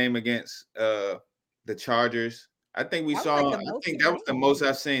last game against the Chargers, I think we saw. Like I think that was the most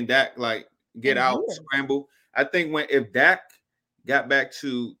I've seen Dak like get out, scramble. I think if Dak got back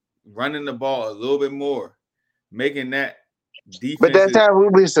to running the ball a little bit more, making that defense. But that's not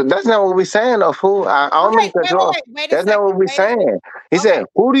what we're saying, of who. I don't mean to go. That's not what we're saying. He said,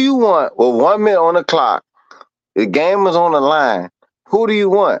 "Who do you want?" Well, 1 minute on the clock. The game is on the line. Who do you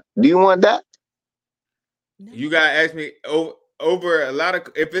want? Do you want that? You gotta ask me over a lot of.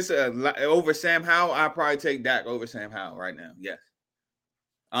 If it's over Sam Howell, I'd probably take Dak over Sam Howell right now. Yes.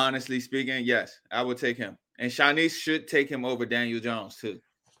 Honestly speaking, yes, I would take him. And Shanice should take him over Daniel Jones too.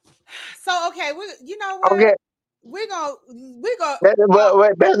 So you know what? Okay. We're gonna.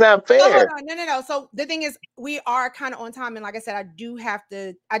 But that's not fair. No. So the thing is, we are kind of on time, and like I said, I do have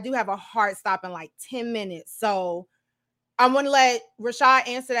a hard stop in like 10 minutes. So I'm gonna let Rashad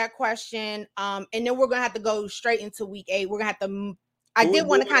answer that question. And then we're gonna have to go straight into week 8. We're gonna have to. I did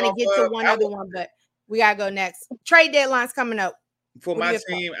want to kind of get to one other one, but we gotta go next. Trade deadline's coming up. For my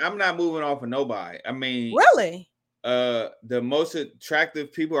team, I'm not moving off of nobody. I mean, really? The most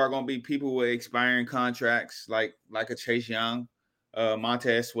attractive people are going to be people with expiring contracts, like a Chase Young,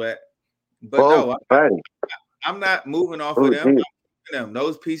 Montez Sweat. But I'm not moving off of them.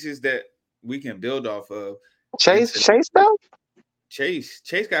 Those pieces that we can build off of. Chase got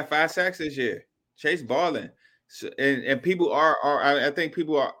 5 sacks this year. Chase balling. So, and people I think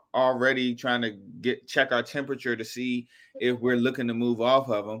people are already trying to check our temperature to see if we're looking to move off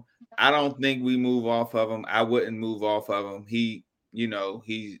of him. I don't think we move off of him. I wouldn't move off of him. He's in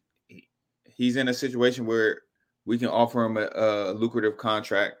a situation where we can offer him a lucrative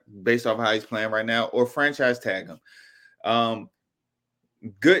contract based off how he's playing right now, or franchise tag him.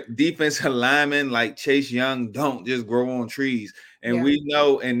 Good defensive linemen like Chase Young don't just grow on trees. And we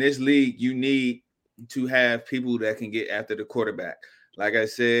know in this league, you need to have people that can get after the quarterback. Like I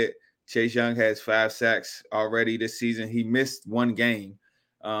said, Chase Young has 5 sacks already this season. He missed 1 game,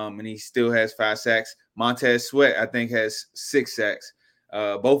 and he still has 5 sacks. Montez Sweat, I think, has 6 sacks.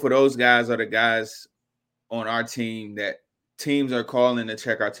 Both of those guys are the guys on our team that teams are calling to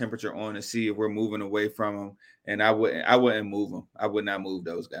check our temperature on to see if we're moving away from them. And I wouldn't move them. I would not move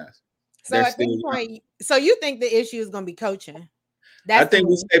those guys. So at this point, so you think the issue is going to be coaching? I think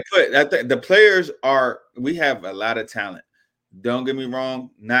we stay put. I think the players we have a lot of talent. Don't get me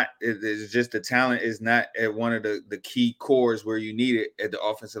wrong. It's just the talent is not at one of the key cores where you need it at the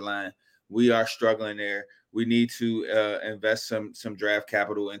offensive line. We are struggling there. We need to invest some draft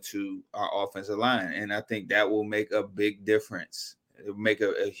capital into our offensive line. And I think that will make a big difference. It will make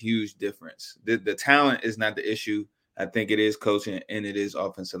a huge difference. The talent is not the issue. I think it is coaching and it is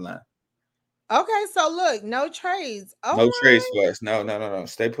offensive line. Okay, so look, no trades. Trades for us. No.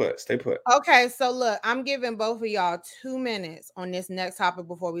 Stay put. Okay, so look, I'm giving both of y'all 2 minutes on this next topic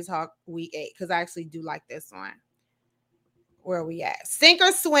before we talk week 8, because I actually do like this one. Where are we at? Sink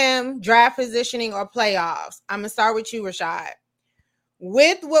or swim, draft positioning, or playoffs? I'm going to start with you, Rashad.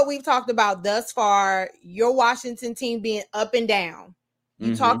 With what we've talked about thus far, your Washington team being up and down.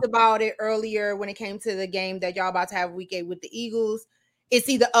 You talked about it earlier when it came to the game that y'all about to have week 8 with the Eagles. It's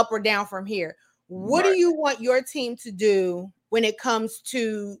either up or down from here. What do you want your team to do when it comes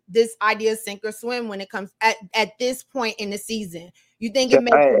to this idea of sink or swim when it comes at this point in the season? You think it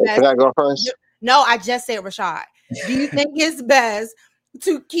makes the best? Can I go first? No, I just said Rashad. Do you think it's best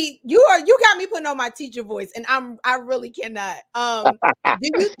to keep you got me putting on my teacher voice and I really cannot. Do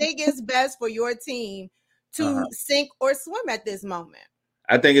you think it's best for your team to sink or swim at this moment?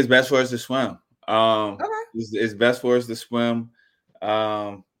 I think it's best for us to swim. It's best for us to swim.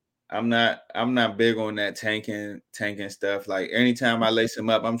 I'm not big on that tanking stuff. Like anytime I lace them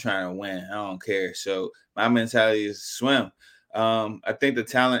up, I'm trying to win. I don't care. So my mentality is swim. I think the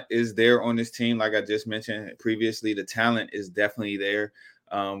talent is there on this team. Like I just mentioned previously, the talent is definitely there.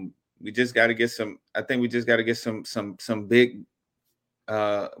 We just got to get some. I think we just got to get some big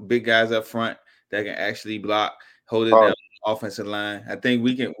guys up front that can actually block, hold it down on the offensive line. I think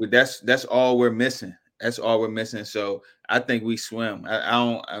we can. That's all we're missing. That's all we're missing. So I think we swim.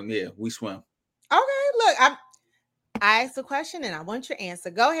 We swim. Okay, look, I asked a question and I want your answer.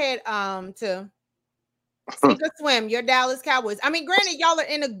 Go ahead. To sink or swim, your Dallas Cowboys. I mean, granted, y'all are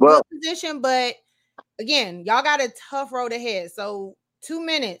in a good position, but again, y'all got a tough road ahead. So 2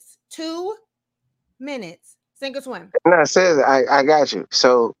 minutes. 2 minutes. Sink or swim. No, sis, I got you.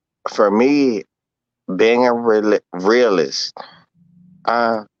 So for me, being a realist,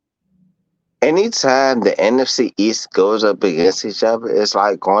 anytime the NFC East goes up against each other, it's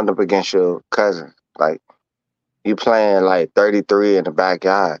like going up against your cousin. Like you playing like 33 in the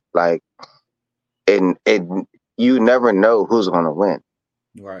backyard. Like and you never know who's gonna win.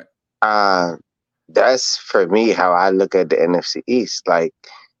 Right. That's for me how I look at the NFC East. Like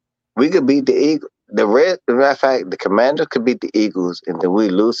we could beat the Eagles. Matter of fact, the Commanders could beat the Eagles, and then we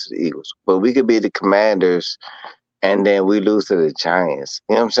lose to the Eagles. But we could beat the Commanders, and then we lose to the Giants.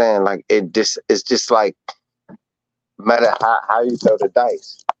 You know what I'm saying? Like it's just like no matter how you throw the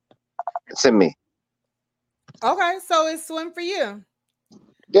dice. It's in me. Okay, so it's swim for you.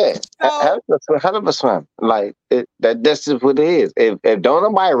 Yeah, hell of a swim. Like that's just what it is. If don't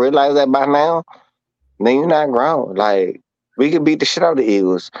nobody realize that by now, then you're not grown. Like we could beat the shit out of the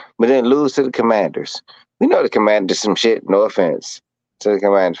Eagles, but then lose to the Commanders. We know the Commanders some shit. No offense to the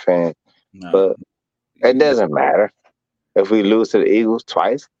Commanders fan, but it doesn't matter if we lose to the Eagles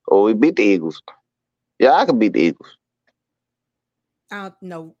twice or we beat the Eagles. Yeah, I could beat the Eagles. I don't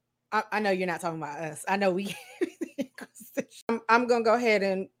know. I know you're not talking about us. I know we. I'm gonna go ahead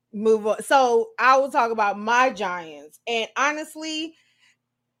and move on. So I will talk about my Giants, and honestly,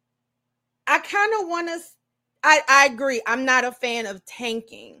 I kind of want to. I agree. I'm not a fan of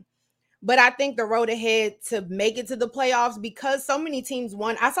tanking, but I think the road ahead to make it to the playoffs, because so many teams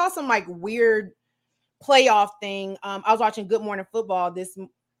won. I saw some like weird playoff thing. I was watching Good Morning Football this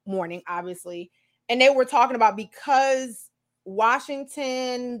morning, obviously, and they were talking about because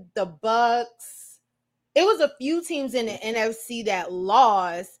Washington, the Bucks, it was a few teams in the NFC that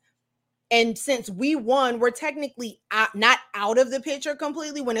lost. And since we won, we're technically not out of the picture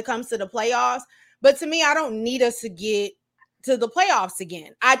completely when it comes to the playoffs. But to me, I don't need us to get to the playoffs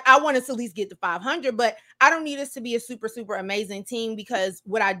again. I want us to at least get to 500, but I don't need us to be a super, super amazing team, because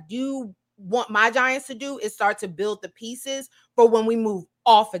what I do want my Giants to do is start to build the pieces for when we move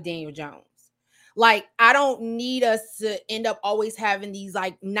off of Daniel Jones. Like, I don't need us to end up always having these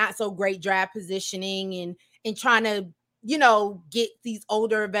like not so great draft positioning and trying to, get these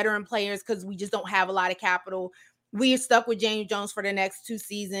older veteran players because we just don't have a lot of capital. We are stuck with James Jones for the next 2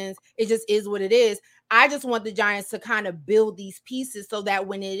 seasons. It just is what it is. I just want the Giants to kind of build these pieces so that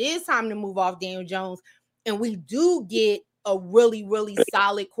when it is time to move off Daniel Jones and we do get a really, really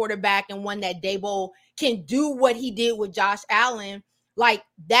solid quarterback and one that Dable can do what he did with Josh Allen, like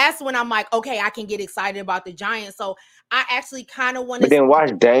that's when I'm like, okay, I can get excited about the Giants. So I actually kind of want to. But then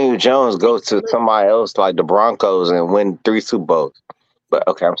watch Daniel Jones go to somebody else like the Broncos and win 3 Super Bowls. But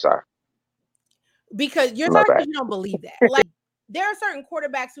okay, I'm sorry. Because you're not, you don't believe that. Like there are certain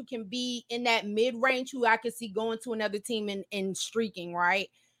quarterbacks who can be in that mid-range who I could see going to another team and streaking, right?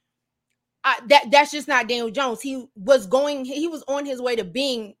 That's just not Daniel Jones. He was on his way to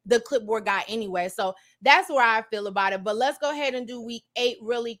being the clipboard guy anyway. So that's where I feel about it. But let's go ahead and do week 8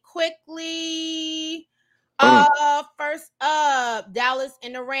 really quickly. First up, Dallas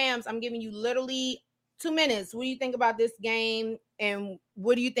and the Rams. I'm giving you literally 2 minutes. What do you think about this game? And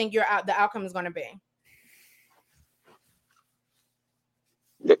what do you think the outcome is going to be?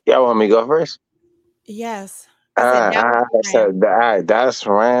 Y'all want me to go first? Yes. Dallas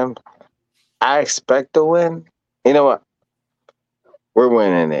Rams. I expect to win. You know what? We're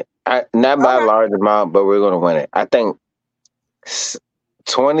winning it. Not by a large amount, but we're going to win it. I think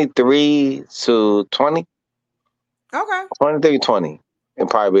 23-20. Okay. 23-20. And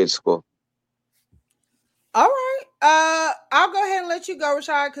probably be the score. All right. I'll go ahead and let you go,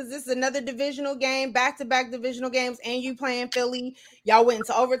 Rashad, because this is another divisional game, back-to-back divisional games, and you playing Philly. Y'all went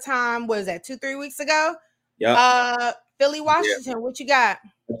into overtime. What is that, 2-3 weeks ago? Yeah. Philly, Washington. Yeah. What you got?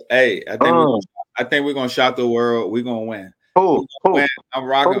 Hey, I think we're gonna shock the world. We're gonna win. Win. I'm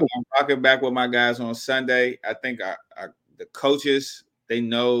rocking back with my guys on Sunday. I think the coaches, they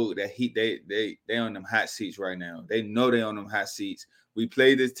know that they on them hot seats right now. They know they on them hot seats. We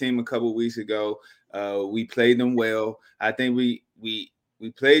played this team a couple of weeks ago. We played them well. I think we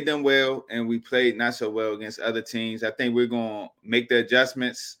played them well, and we played not so well against other teams. I think we're gonna make the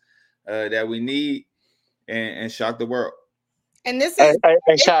adjustments that we need and shock the world. And this is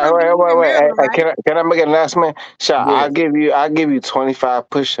Shaq, wait. Right? Can I make an announcement? Shaq, yeah. I'll give you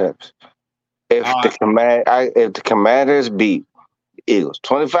 25 push-ups if the Commanders beat the Eagles.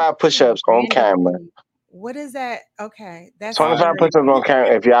 25 push-ups on camera. What is that? Okay, that's 25 push-ups on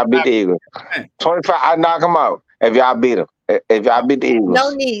camera if y'all beat the Eagles. 25. I knock them out if y'all beat them. If y'all beat the Eagles. No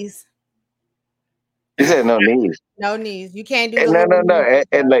knees. You said no knees. No knees. You can't do no.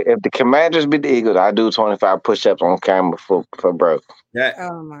 And like if the Commanders beat the Eagles, I do 25 push-ups on camera for bro.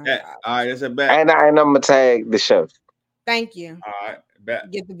 Oh my God. All right, that's a bet. And I'm gonna tag the show. Thank you. All right,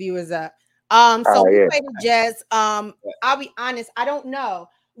 bet. Get the viewers up. So we play the Jets. I'll be honest, I don't know.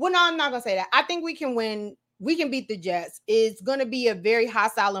 Well, no, I'm not gonna say that. I think we can win. We can beat the Jets. It's gonna be a very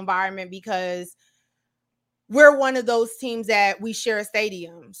hostile environment because we're one of those teams that we share a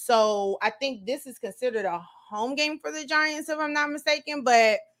stadium. So I think this is considered a home game for the Giants, if I'm not mistaken.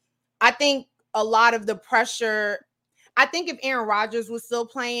 But I think a lot of the pressure, I think if Aaron Rodgers was still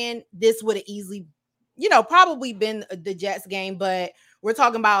playing, this would have easily, probably been the Jets game. But we're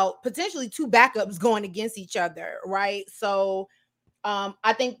talking about potentially two backups going against each other, right? So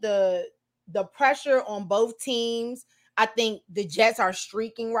I think the pressure on both teams, I think the Jets are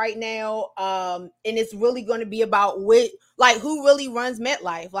streaking right now. And it's really going to be about who really runs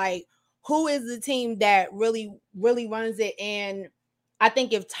MetLife, like who is the team that really, really runs it. And I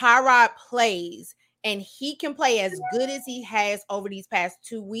think if Tyrod plays and he can play as good as he has over these past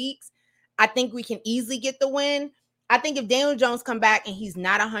 2 weeks, I think we can easily get the win. I think if Daniel Jones come back and he's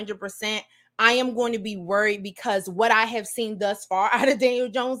not 100%, I am going to be worried because what I have seen thus far out of Daniel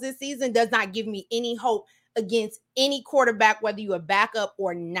Jones this season does not give me any hope against any quarterback, whether you're a backup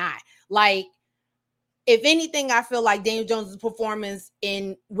or not. Like, if anything, I feel like Daniel Jones' performance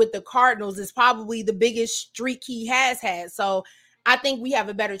with the Cardinals is probably the biggest streak he has had. So I think we have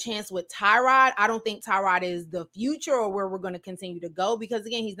a better chance with Tyrod. I don't think Tyrod is the future or where we're going to continue to go because,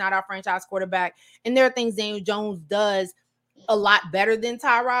 again, he's not our franchise quarterback. And there are things Daniel Jones does a lot better than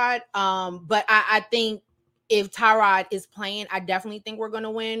Tyrod. But I think if Tyrod is playing, I definitely think we're going to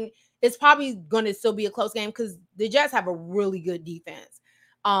win. It's probably going to still be a close game because the Jets have a really good defense.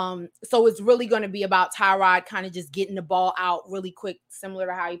 So it's really going to be about Tyrod kind of just getting the ball out really quick, similar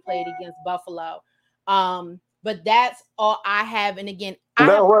to how he played against Buffalo. But that's all I have. And again, wait.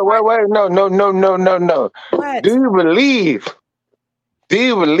 No. What? Do you believe? Do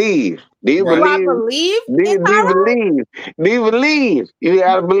you believe? Do you believe? Do you believe? You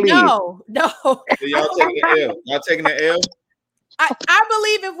gotta believe. No. So y'all taking the L. Y'all taking the L? I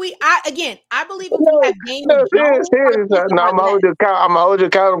believe if we have Daniel Jones. No, I'm gonna hold you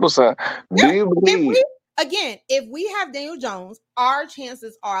accountable, son. Do you believe? If we have Daniel Jones, our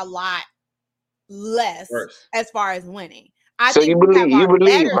chances are a lot less as far as winning. I think you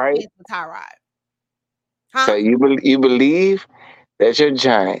believe, right? With Tyrod. Huh? So you believe that your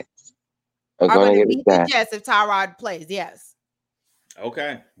Giants are going to beat the Jets if Tyrod plays? Yes.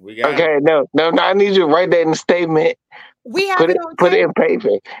 Okay, we got. Okay, no. I need you to write that in a statement. We have put it in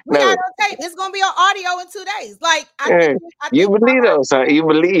paper. We got it on tape. It's gonna be on audio in 2 days. Like I think you believe though, son. You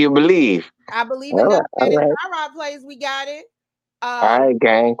believe. I believe enough that if Tyrod plays, we got it. All right,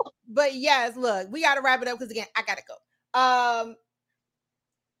 gang. But yes, look, we got to wrap it up because again, I gotta go.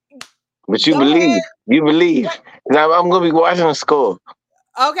 But you believe. You believe. Now I'm gonna be watching the score.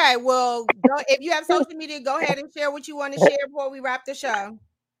 Okay, well, if you have social media, go ahead and share what you want to share before we wrap the show.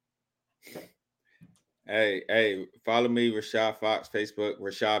 Hey, follow me, Rashad Fox, Facebook,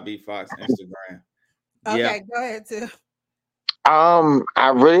 Rashad B. Fox, Instagram. Okay, Go ahead too.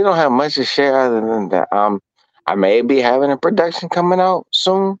 I really don't have much to share other than that. I may be having a production coming out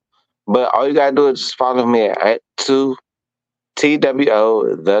soon, but all you gotta do is just follow me at 2TWO,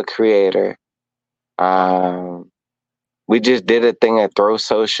 the creator. We just did a thing at Throw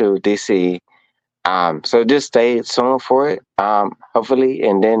Social DC. So just stay tuned for it. Hopefully,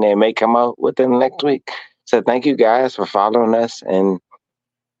 and then it may come out within the next week. So thank you guys for following us, and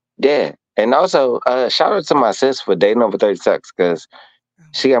yeah, and also shout out to my sis for dating over 30 sucks because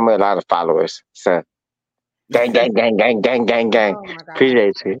she got me a lot of followers. So gang. Oh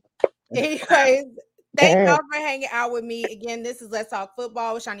Appreciate you. Anyways, thank y'all for hanging out with me. Again, this is Let's Talk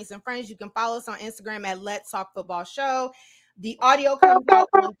Football with Shanice and Friends. You can follow us on Instagram at Let's Talk Football Show. The audio comes out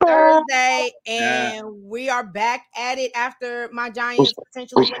on Thursday, and we are back at it after my Giants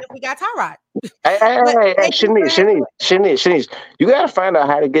potentially win if we got Tyrod. Hey, Shanice, you gotta find out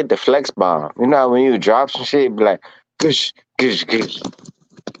how to get the flex bomb. You know when you drop some shit, be like, gush.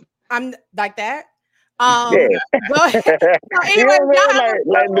 I'm like that. Yeah. So anyway,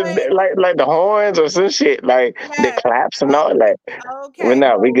 like the horns or some shit, like the claps and all that. Okay. Well,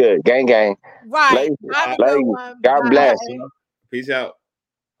 no, we good. Gang. Right. God bless. Peace out.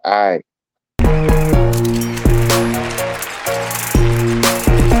 All right.